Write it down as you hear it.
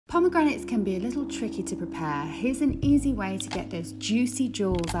Pomegranates can be a little tricky to prepare. Here's an easy way to get those juicy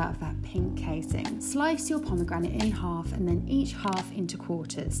jewels out of that pink casing. Slice your pomegranate in half and then each half into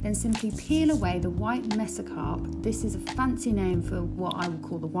quarters. Then simply peel away the white mesocarp. This is a fancy name for what I would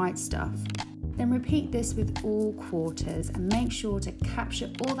call the white stuff. Then repeat this with all quarters and make sure to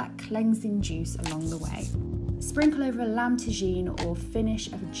capture all that cleansing juice along the way. Sprinkle over a lamb tagine or finish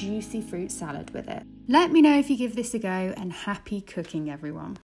a juicy fruit salad with it. Let me know if you give this a go, and happy cooking, everyone.